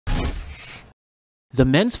The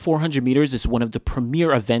men's 400 meters is one of the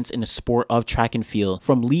premier events in the sport of track and field.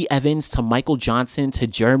 From Lee Evans to Michael Johnson to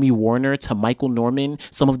Jeremy Warner to Michael Norman,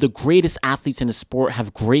 some of the greatest athletes in the sport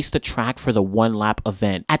have graced the track for the one-lap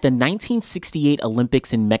event. At the 1968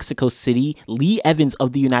 Olympics in Mexico City, Lee Evans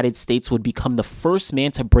of the United States would become the first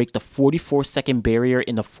man to break the 44-second barrier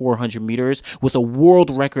in the 400 meters with a world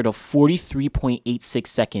record of 43.86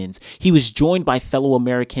 seconds. He was joined by fellow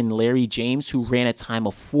American Larry James, who ran a time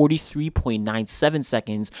of 43.97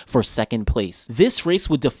 seconds for second place. This race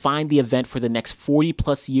would define the event for the next 40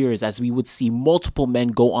 plus years, as we would see multiple men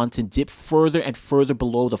go on to dip further and further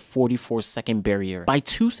below the 44-second barrier. By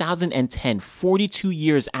 2010, 42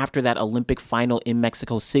 years after that Olympic final in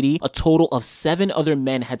Mexico City, a total of 7 other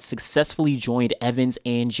men had successfully joined Evans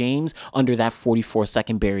and James under that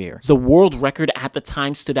 44-second barrier. The world record at the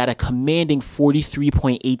time stood at a commanding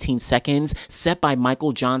 43.18 seconds, set by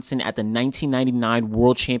Michael Johnson at the 1999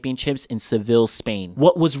 World Championships in Seville, Spain.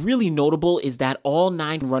 What was really notable is that all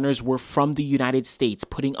 9 runners were from the United States,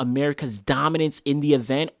 putting America's dominance in the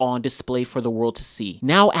event on display for the world to see.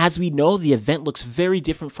 Now, as we know, the event looks very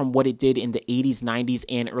different from what it did in the 80s, 90s,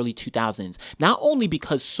 and early 2000s, not only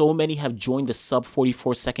because so many have joined the sub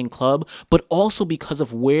 44-second club, but also because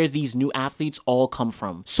of where these new athletes all come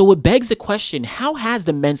from. So it begs the question, how has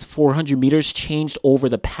the men's 400 meters changed over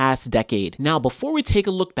the past decade? Now, before we take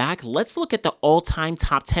a look back, let's look at the all-time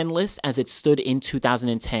top 10 list as it stood in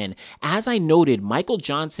 2010. As I noted, Michael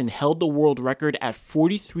Johnson held the world record at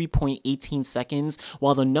 43.18 seconds,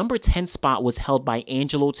 while the number 10 spot was held by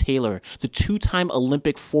Angelo Taylor, the 2-time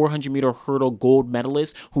Olympic 400-meter hurdle gold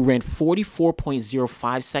medalist who ran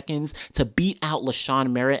 44.05 seconds to beat out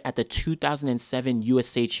LaShawn Merritt at the 2007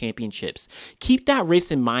 USA Championships. Keep that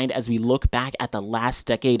race in mind as we look back at the last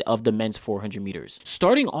decade of the men's 400 meters.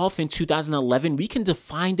 Starting off in 2011, we can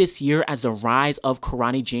define this year as the rise of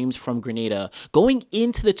Kirani James from Grenada. Going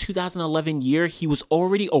into the 2011 year, he was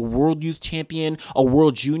already a World Youth Champion, a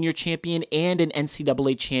World Junior Champion, and an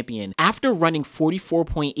NCAA Champion. After running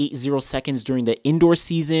 44.80 seconds during the indoor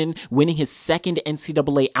season, winning his second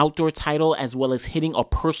NCAA outdoor title, as well as hitting a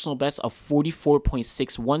personal best of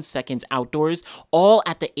 44.61 seconds outdoors, all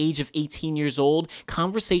at the age of 18 years old,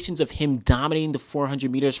 conversations of him dominating the 400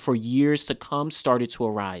 meters for years to come started to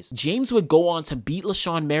arise. James would go on to beat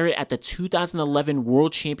LaShawn Merritt at the 2011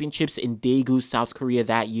 World Championships in Daegu, South Korea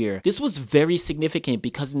that year. This was very significant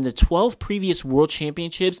because in the 12 previous World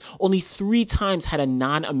Championships, only 3 times had a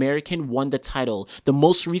non-American won the title, the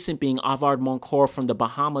most recent being Avard Moncour from the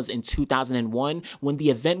Bahamas in 2001, when the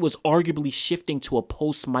event was arguably shifting to a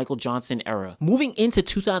post-Michael Johnson era. Moving into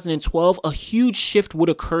 2012, a huge shift would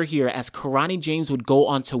occur here as Kirani James would go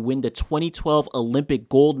on to win the 2012 Olympic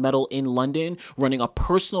gold medal in London, running a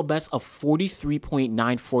personal best of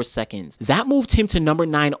 43.94 seconds. That moved him to number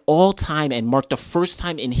 9 all time and marked the first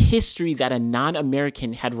time in history that a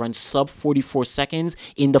non-American had run sub 44 seconds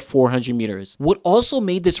in the 400 meters. What also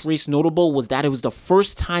made this race notable was that it was the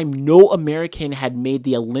first time no American had made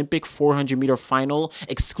the Olympic 400 meter final,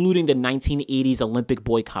 excluding the 1980s Olympic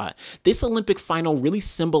boycott. This Olympic final really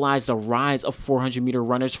symbolized the rise of 400 meter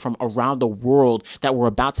runners from around the world that were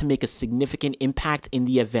about to make a significant impact in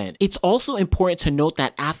the event. It's also important to note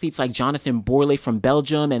that athletes like Jonathan Borlée from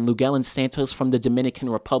Belgium and Luguelen Santos from the Dominican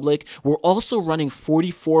Republic were also running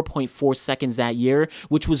 44.4 seconds that year,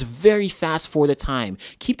 which was very fast for the time.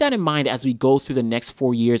 Keep that in mind as we go through the next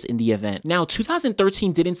 4 years in the event. Now,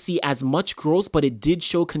 2013 didn't see as much growth, but it did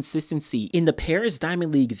show consistency. In the Paris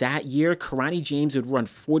Diamond League that year, Kirani James would run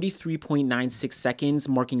 43.96 seconds,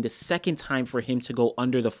 marking the second time for him to go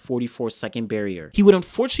under the 44-second barrier. He would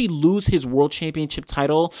unfortunately lose his World Championship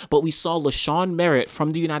title, but we saw LaShawn Merritt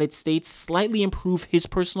from the United States slightly improve his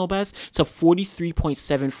personal best to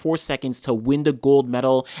 43.74 seconds to win the gold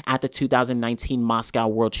medal at the 2019 Moscow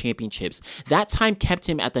World Championships. That time kept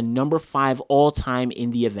him at the number 5 all-time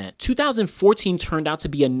in the event. 2014 turned out to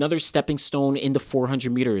be another stepping stone in the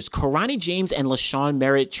 400 meters. Kirani James and LaShawn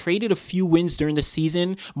Merritt traded a few wins during the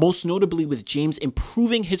season, most notably with James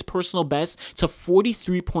improving his personal best to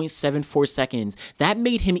 43.74 seconds. That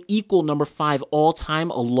made him equal number 5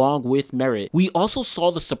 all-time along with Merritt. We also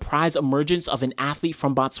saw the surprise emergence of an athlete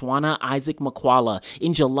from Botswana, Isaac Makwala.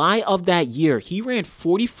 In July of that year, he ran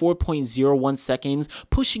 44.01 seconds,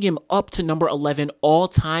 pushing him up to number 11 all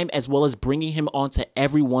time, as well as bringing him onto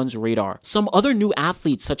everyone's radar. Some other new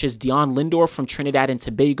athletes such as Dion Lindor from Trinidad and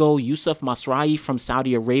Tobago, Yusuf Masrai from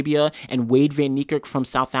Saudi Arabia, and Wayde Van Niekerk from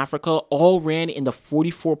South Africa all ran in the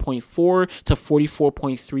 44.4 to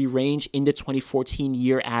 44.3 range in the 2014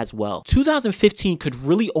 year as well. 2015 could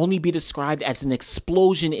really only be described as an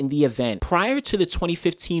explosion in the event. Prior to the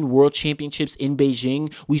 2015 World Championships in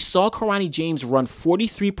Beijing, we saw Kirani James run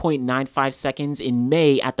 43.95 seconds in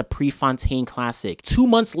May at the Prefontaine Classic. 2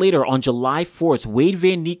 months later, on July 4th, Wayde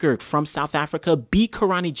Van Niekerk from South Africa beat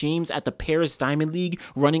Kirani James at the Paris Diamond League,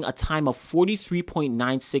 running a time of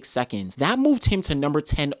 43.96 seconds. That moved him to number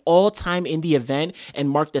 10 all-time in the event and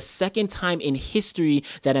marked the second time in history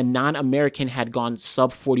that a non-American had gone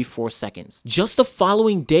sub 44 seconds. Just the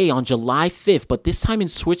following day, on July 5th, but this time in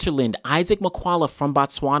Switzerland, Isaac Makwala from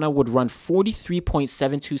Botswana would run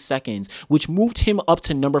 43.72 seconds, which moved him up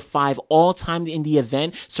to number 5 all-time in the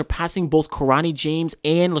event, surpassing both Kirani James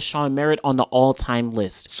and LaShawn Merritt on the all-time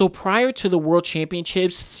list. So prior to the World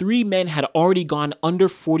Championships, 3 men had already gone under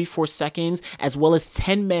 44 seconds, as well as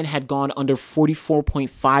 10 men had gone under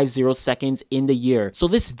 44.50 seconds in the year. So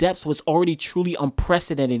this depth was already truly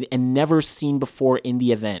unprecedented and never seen before in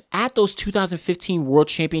the event. At those 2015 World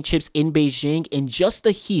Championships in Beijing, in just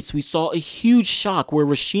the heats, we saw a huge shock where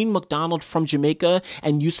Rasheed McDonald from Jamaica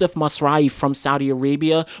and Youssef Masraoui from Saudi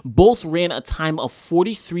Arabia both ran a time of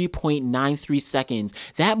 43.93 seconds.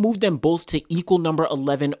 That moved them both to equal number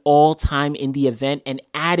 11 all time in the event and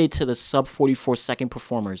added to the sub 44 second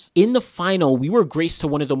performers. In the final, we were graced to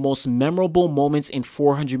one of the most memorable moments in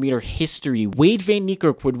 400 meter history. Wayde Van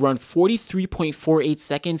Niekerk would run 43.48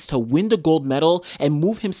 seconds to win the gold medal and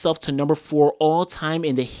move himself to number 4 all time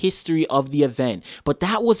in the history of the event. But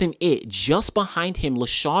that wasn't it. Just behind him,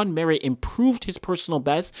 LaShawn Merritt improved his personal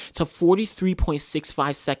best to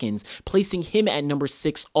 43.65 seconds, placing him at number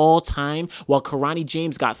 6 all time, while Kirani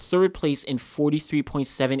James got 3rd place in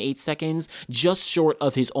 43.78 seconds, just short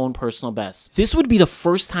of his own personal best. This would be the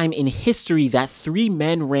first time in history that 3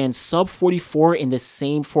 men ran sub 44 in the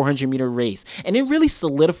same 400 meter race, and it really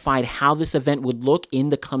solidified how this event would look in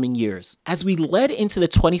the coming years. As we led into the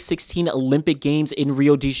 2016 Olympic Games in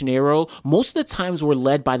Rio de Janeiro, most of the times were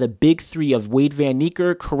led by the big 3 of Wayde Van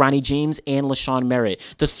Niekerk, Kirani James, and LaShawn Merritt.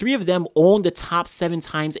 The 3 of them owned the top 7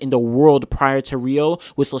 times in the world prior to Rio,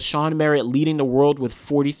 with LaShawn Merritt leading the world with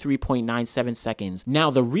 43.97 seconds. Now,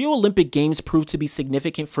 the Rio Olympic Games proved to be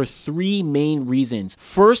significant for 3 main reasons.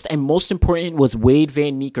 First and most important was Wayde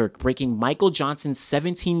Van Niekerk breaking Michael Johnson's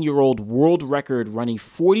 17-year-old world record, running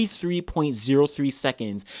 43.03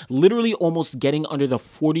 seconds, literally almost getting under the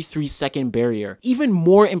 43-second barrier. Even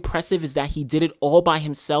more impressive is that he did it all by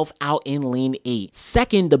himself out in lane 8.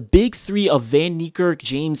 Second, the big 3 of Van Niekerk,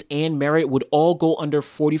 James, and Merritt would all go under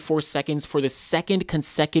 44 seconds for the 2nd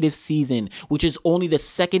consecutive season, which is only the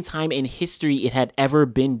 2nd time in history it had ever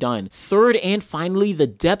been done. Third and finally, the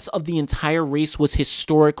depth of the entire race was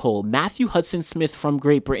historical. Matthew Hudson-Smith from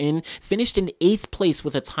Great Britain finished in 8th place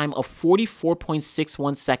with a time of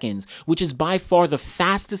 44.61 seconds, which is by far the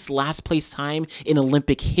fastest last place time in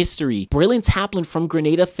Olympic history. Braylon Taplin from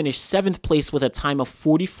Grenada finished 7th place with a time of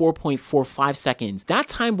 44.45 seconds. That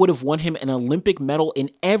time would have won him an Olympic medal in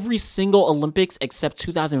every single Olympics except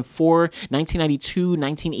 2004, 1992,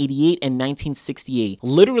 1988, and 1968.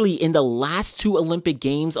 Literally in the last 2 Olympic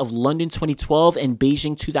Games of London 2012 and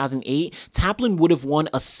Beijing 2008, Taplin would have won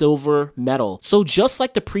a silver medal. So just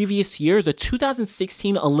like the previous year, the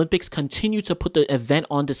 2016 Olympics continue to put the event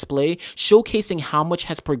on display, showcasing how much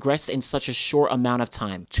has progressed in such a short amount of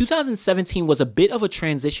time. 2017 was a bit of a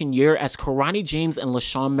transition year as Kirani James and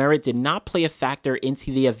LaShawn Merritt did not play a factor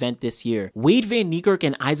into the event this year. Wayde Van Niekerk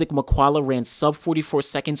and Isaac Makwala ran sub 44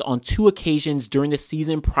 seconds on 2 occasions during the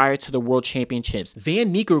season prior to the World Championships.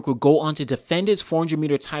 Van Niekerk would go on to defend his 400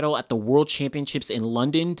 meter title at the World Championships in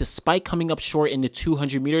London, despite coming up short in the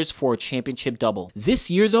 200 meters for a championship double. This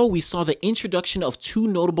year though, we saw the introduction of 2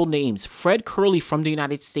 notable names. Fred Curley from the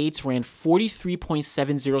United States ran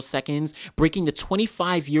 43.70 seconds, breaking the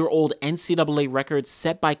 25-year-old NCAA record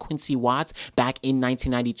set by Quincy Watts back in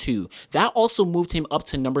 1992. That also moved him up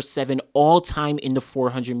to number 7 all time in the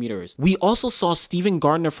 400 meters. We also saw Stephen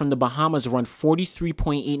Gardner from the Bahamas run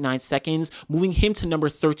 43.89 seconds, moving him to number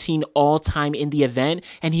 13 all time in the event,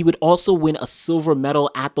 and he would also win a silver medal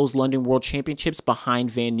at those London World Championships behind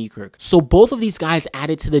Van Niekerk. So both of these guys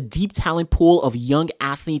added to the deep talent pool of young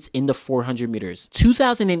athletes in the 400 meters.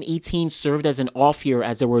 2018 served as an off year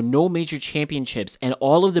as there were no major championships, and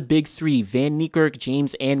all of the big 3, Van Niekerk,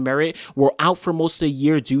 James, and Merritt, were out for most of the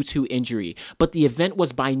year due to injury. But the event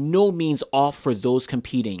was by no means off for those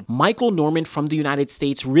competing. Michael Norman from the United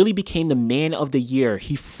States really became the man of the year.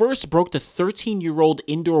 He first broke the 13-year-old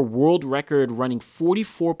indoor world record, running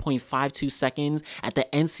 44.52 seconds at the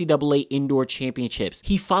NCAA Indoor Championships.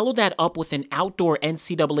 He followed that up with an outdoor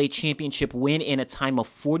NCAA championship win in a time of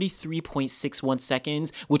 43.61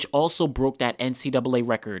 seconds, which also broke that NCAA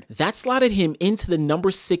record. That slotted him into the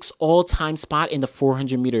number 6 all-time spot in the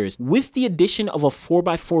 400 meters. With the addition of a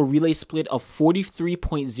 4x4 relay split of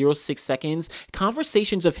 43.06 seconds,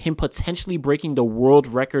 conversations of him potentially breaking the world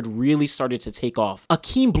record really started to take off.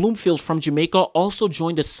 Akeem Bloomfield from Jamaica also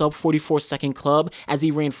joined the sub 44 second club as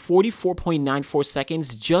he ran 44.94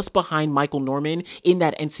 seconds just behind Michael Norman in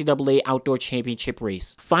that NCAA Outdoor Championship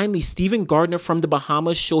race. Finally, Stephen Gardner from the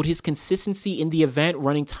Bahamas showed his consistency in the event,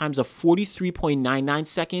 running times of 43.99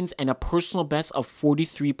 seconds and a personal best of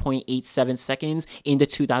 43.87 seconds in the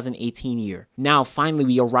 2018 year. Now, finally,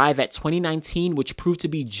 we arrive at 2019, which proved to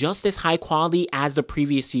be just as high quality as the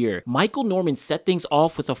previous year. Michael Norman set things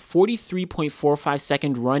off with a 43.45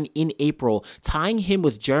 second run in April, tying him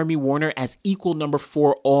with Jeremy Warner as equal number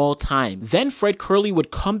 4 all time. Then Fred Curley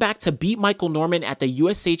would come back to beat Michael Norman at the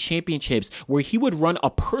USA Championships, where he would run a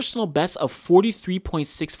personal best of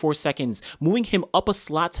 43.64 seconds, moving him up a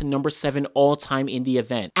slot to number 7 all time in the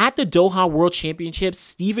event. At the Doha World Championships,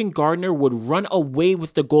 Stephen Gardner would run away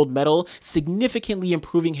with the gold medal, significantly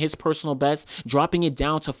improving his personal best, dropping it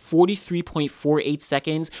down to 43.48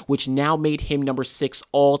 seconds, which now made him number 6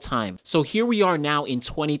 all time. So here we are now in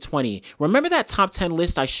 2020. Remember that top 10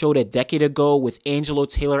 list I showed a decade ago with Angelo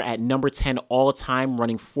Taylor at number 10 all time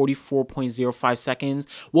running 44.05 seconds?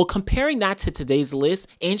 Well, comparing that to today's list,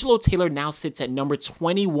 Angelo Taylor now sits at number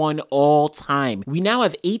 21 all time. We now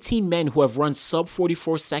have 18 men who have run sub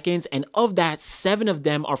 44 seconds, and of that, 7 of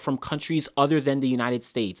them are from countries other than the United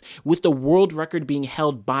States, with the world record being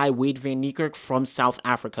held by Wayde Van Niekerk from South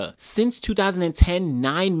Africa. Since 2010,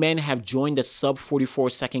 9 men have joined the sub 44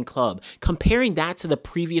 second club. Comparing that to the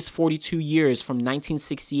previous 42 years from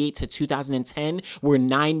 1968 to 2010, where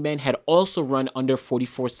 9 men had also run under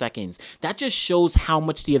 44 seconds. That just shows how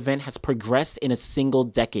much the event has progressed in a single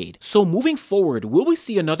decade. So moving forward, will we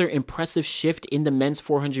see another impressive shift in the men's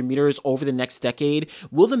 400 meters over the next decade?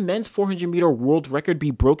 Will the men's 400 meter world record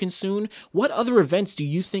be broken soon? What other events do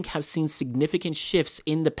you think have seen significant shifts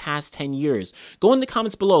in the past 10 years? Go in the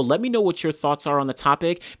comments below. Let me know what your thoughts are on the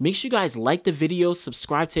topic. Make sure you guys like the video,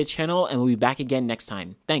 subscribe to the channel, and we'll be back again next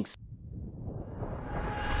time. Thanks.